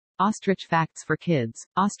Ostrich facts for kids.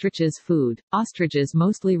 Ostriches food. Ostriches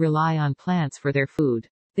mostly rely on plants for their food.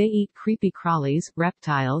 They eat creepy crawlies,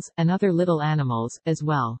 reptiles, and other little animals, as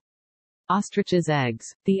well. Ostriches'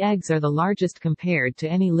 eggs. The eggs are the largest compared to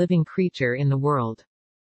any living creature in the world.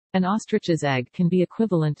 An ostrich's egg can be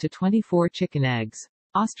equivalent to 24 chicken eggs.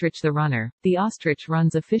 Ostrich the runner. The ostrich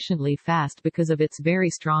runs efficiently fast because of its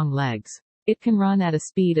very strong legs. It can run at a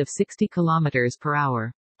speed of 60 kilometers per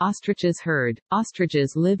hour. Ostriches herd.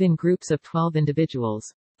 Ostriches live in groups of 12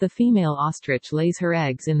 individuals. The female ostrich lays her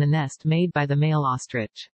eggs in the nest made by the male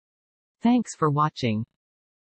ostrich. Thanks for watching.